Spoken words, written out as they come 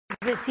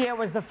This year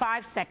was the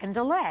 5-second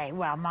delay.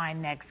 Well, my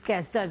next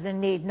guest doesn't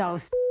need no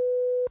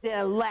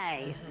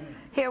delay.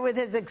 Here with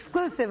his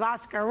exclusive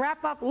Oscar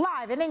wrap-up,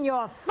 live and in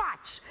your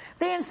fotch,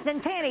 the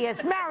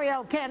instantaneous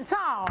Mario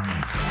Cantone.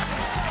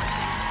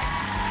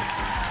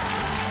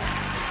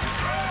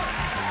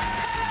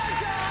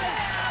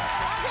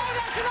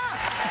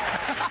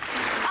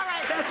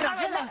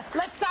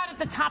 Let's start at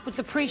the top with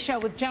the pre-show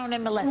with Joan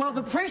and Melissa. Well,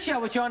 the pre-show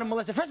with Joan and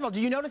Melissa, first of all, do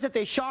you notice that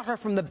they shot her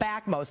from the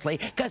back mostly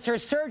because her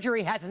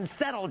surgery hasn't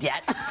settled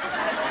yet? And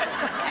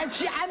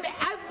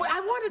I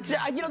wanted to,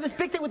 you know, this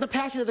big thing with the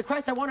Passion of the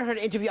Christ, I wanted her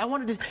to interview.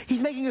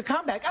 He's making a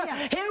comeback.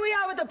 Here we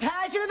are with the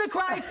Passion of the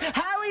Christ.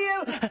 How are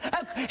you?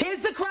 Here's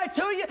the Christ.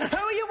 Who are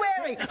you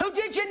wearing? Who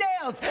did your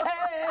nails? Melissa,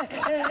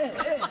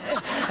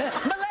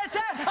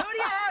 who do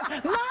you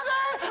have?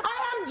 Mother, I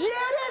am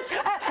Judas.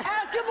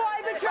 Ask him why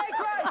he betrayed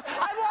Christ.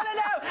 I want to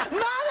know.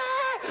 Mother!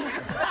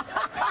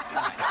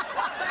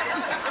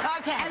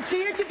 Okay. And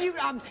she interviewed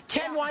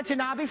Ken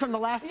Watanabe from The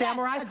Last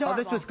Samurai. Adorable.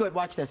 Oh, this was good.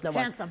 Watch this. No,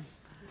 watch. Handsome.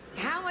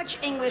 How much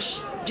English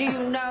do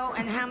you know,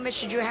 and how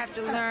much did you have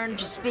to learn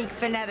to speak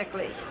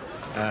phonetically?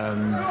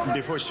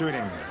 Before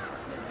shooting,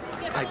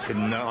 I could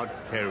not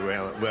very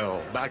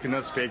well, but I could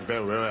not speak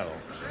very well.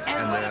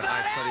 And what about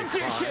I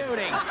studied after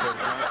shooting?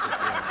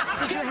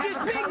 Did you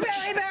have a coach?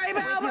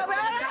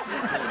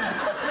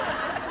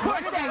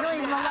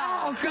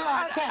 Oh,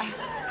 God. Okay.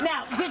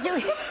 Now,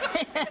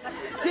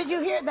 did you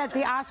hear that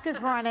the Oscars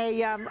were on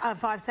a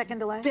 5-second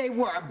delay? They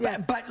were,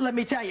 Yes. but let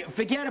me tell you,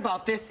 forget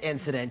about this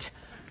incident.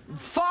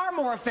 Far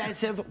more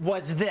offensive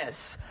was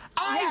this.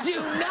 I do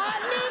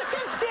not need to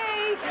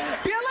see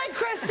Billy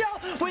Crystal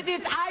with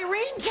his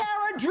Irene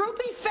Cara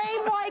droopy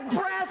fame-like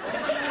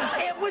breasts.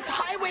 It was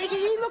highway.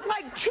 He looked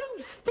like 2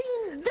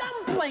 steamed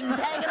dumplings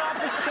hanging off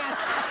his chest.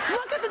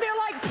 Look at them, they're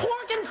like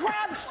pork and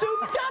crab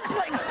soup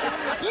dumplings.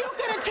 You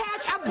could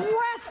attach a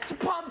breast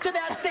pump to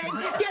that thing,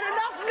 get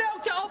enough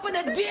milk to open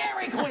a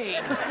Dairy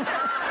Queen.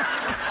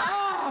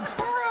 Oh,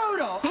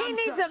 brutal. He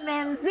needs a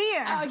men's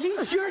ear.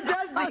 He sure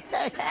does.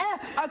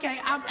 Okay,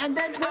 and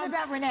then... What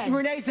about Renee?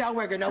 Renee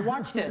Zellweger. Now,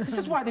 watch this. This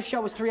is why the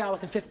show is 3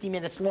 hours and 50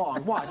 minutes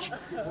long. Watch.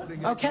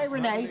 Okay,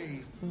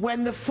 Renee,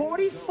 when the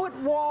 40-foot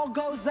wall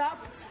goes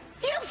up,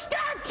 you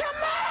start to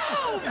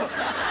move! Walk!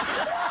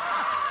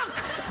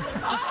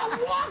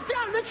 Oh, walk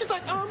down. And then she's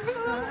like, I'm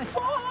gonna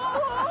fall.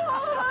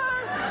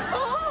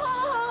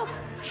 Oh.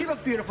 She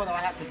looked beautiful, though,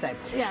 I have to say.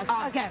 Yes,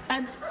 okay.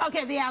 And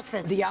okay, the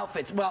outfits. The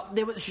outfits. Well,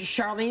 there was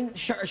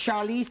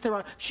Charlize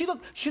Theron. She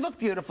looked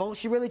beautiful.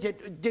 She really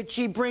did. Did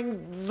she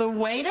bring the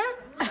waiter?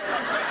 And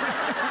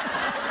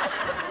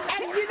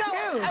you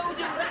know,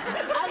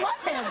 I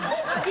love him.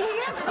 He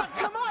is, but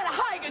come on,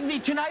 hi. The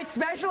tonight's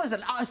special is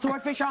a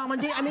swordfish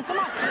almondine. I mean, come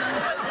on.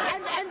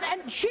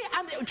 And she,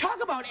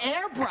 talk about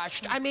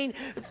airbrushed. I mean,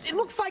 it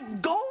looks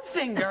like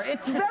Goldfinger.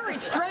 It's very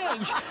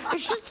strange.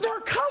 It's just their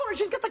coloring.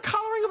 She's got the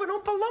coloring of an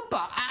Oompa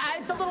Loompa.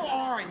 It's a little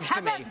orange How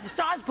to me. about the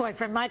Star's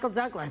boyfriend, Michael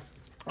Douglas?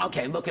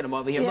 Okay, look at him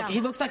over here. Yeah. Look,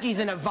 he looks like he's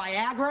in a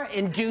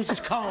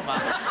Viagra-induced coma.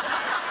 Look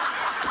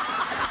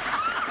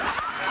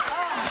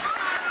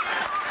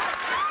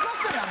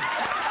at him.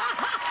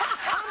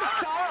 I'm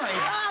sorry.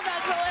 Oh,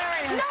 that's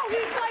hilarious. No,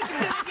 he's like,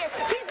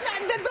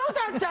 those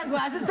aren't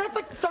sunglasses. That's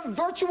like some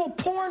virtual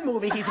porn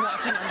movie he's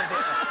watching under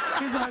there.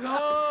 He's like,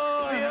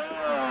 oh,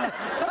 yeah.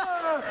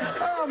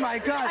 Oh, my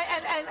God.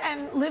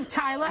 And Liv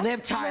Tyler?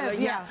 Liv Tyler,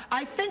 yeah.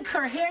 I think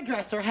her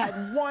hairdresser had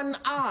one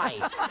eye.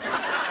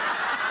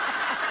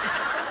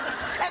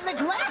 And the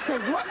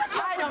glasses. What was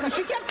I don't know.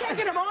 She kept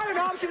taking them on and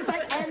off. She was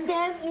like, and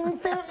then,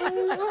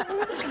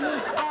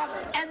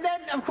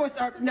 of course,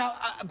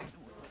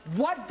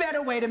 what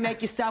better way to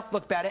make yourself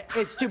look better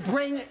is to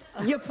bring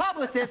your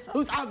publicist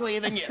who's uglier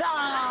than you.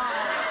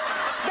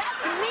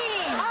 That's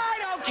mean. I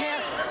don't care.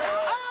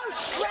 Oh,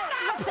 shut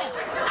up. Listen,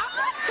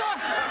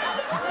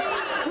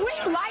 we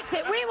liked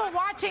it. We were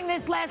watching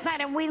this last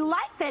night, and we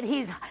liked that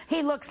he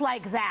looks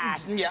like that.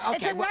 Yeah, okay.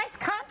 It's a nice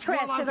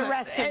contrast to the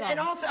rest of them. And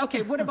also,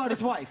 okay, what about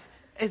his wife?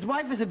 His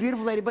wife is a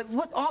beautiful lady, but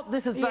what all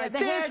this is like the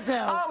this.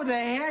 hairdo. Oh, the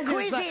hairdo.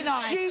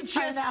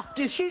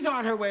 Cuisinart. She's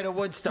on her way to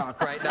Woodstock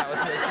right now. Is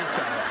where she's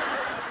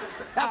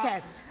going.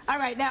 Okay. All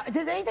right. Now,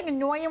 does anything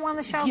annoy you on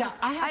the show? Yeah,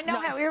 I know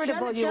how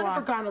irritable you are.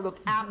 Jennifer Garner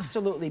looked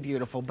absolutely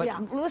beautiful, but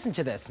listen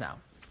to this now.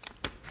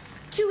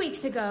 2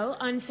 weeks ago,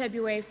 on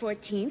February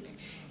 14th,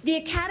 the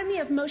Academy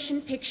of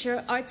Motion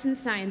Picture Arts and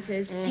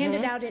Sciences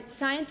handed out its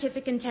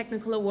Scientific and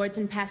Technical Awards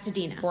in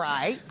Pasadena.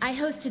 Right. I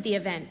hosted the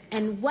event,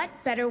 and what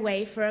better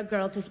way for a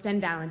girl to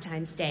spend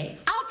Valentine's Day?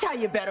 I'll tell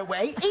you a better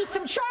way. Eat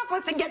some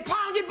chocolates and get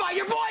pounded by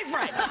your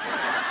boyfriend. That's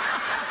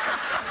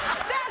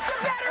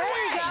a better way.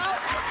 There you go.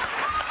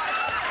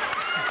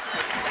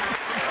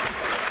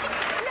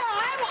 No,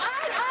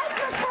 I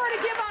prefer to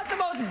give out the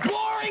most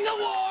boring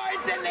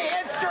awards in the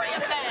history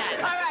of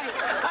man. All right.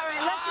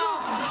 Let's move.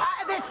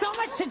 There's so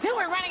much to do.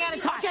 We're running out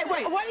of time. Okay,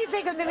 wait. What do you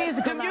think of the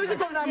musical numbers? The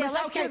musical numbers. Yeah,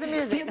 let's hear the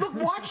music. Look,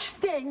 watch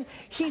Sting.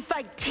 He's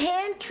like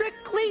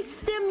tantrically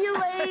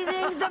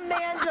stimulating the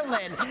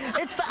mandolin.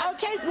 It's the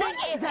Sting.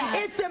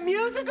 It's a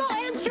musical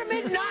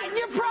instrument, not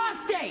your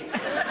prostate.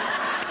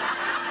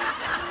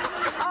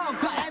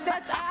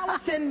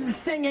 Jackson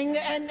singing,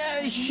 and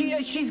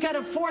she's got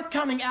a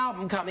forthcoming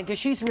album coming because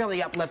she's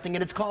really uplifting,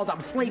 and it's called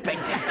 "I'm Sleeping."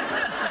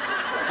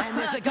 And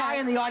there's a guy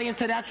in the audience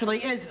that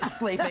actually is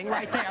sleeping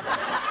right there.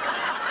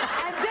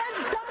 And then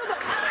some of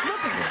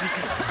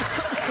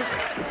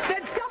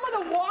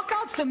the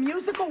walkouts, the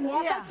musical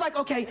walkouts, like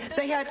okay,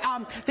 they had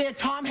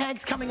Tom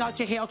Hanks coming out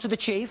to "Hail to the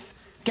Chief."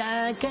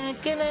 Okay,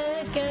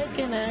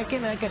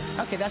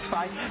 that's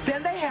fine.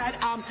 Then they had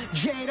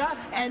Jada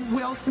and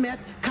Will Smith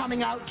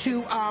coming out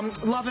to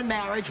Love and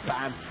Marriage.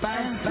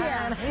 And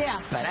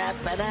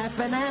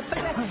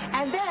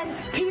then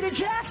Peter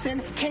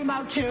Jackson came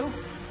out to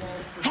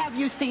Have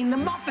You Seen the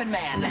Muffin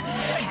Man?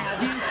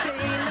 Have you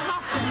seen the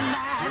Muffin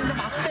Man? The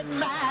Muffin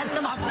Man,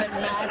 the Muffin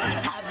Man.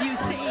 Have you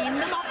seen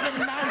the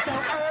Muffin Man so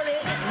early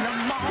in the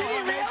morning? Do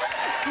you really?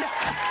 No,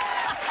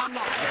 I'm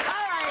not.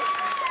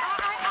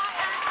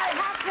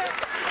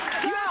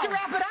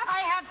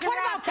 What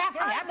about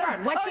Katharine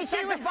Hepburn? When she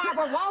said to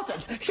Barbara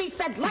Walters, she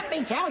said, "Let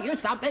me tell you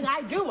something.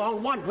 I do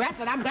own one dress,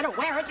 and I'm going to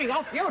wear it to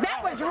your funeral."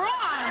 That was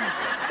wrong.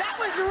 That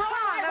was wrong.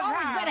 I've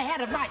always been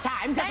ahead of my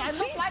time because I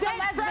look like a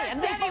lesbian.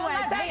 Anyway,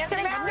 thanks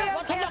to Mario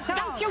Cantone.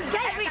 Don't you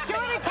dare be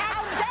sure to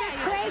catch this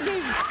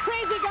crazy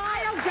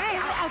guy. Okay,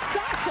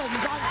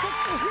 assassins on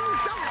 50. You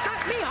don't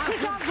cut me off.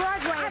 He's on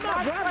Broadway. I'm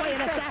on Broadway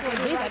in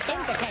Assassins. He's an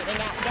indicating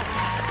actor.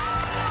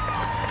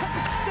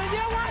 So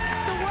you know what?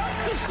 The worse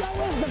the show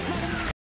is, the better.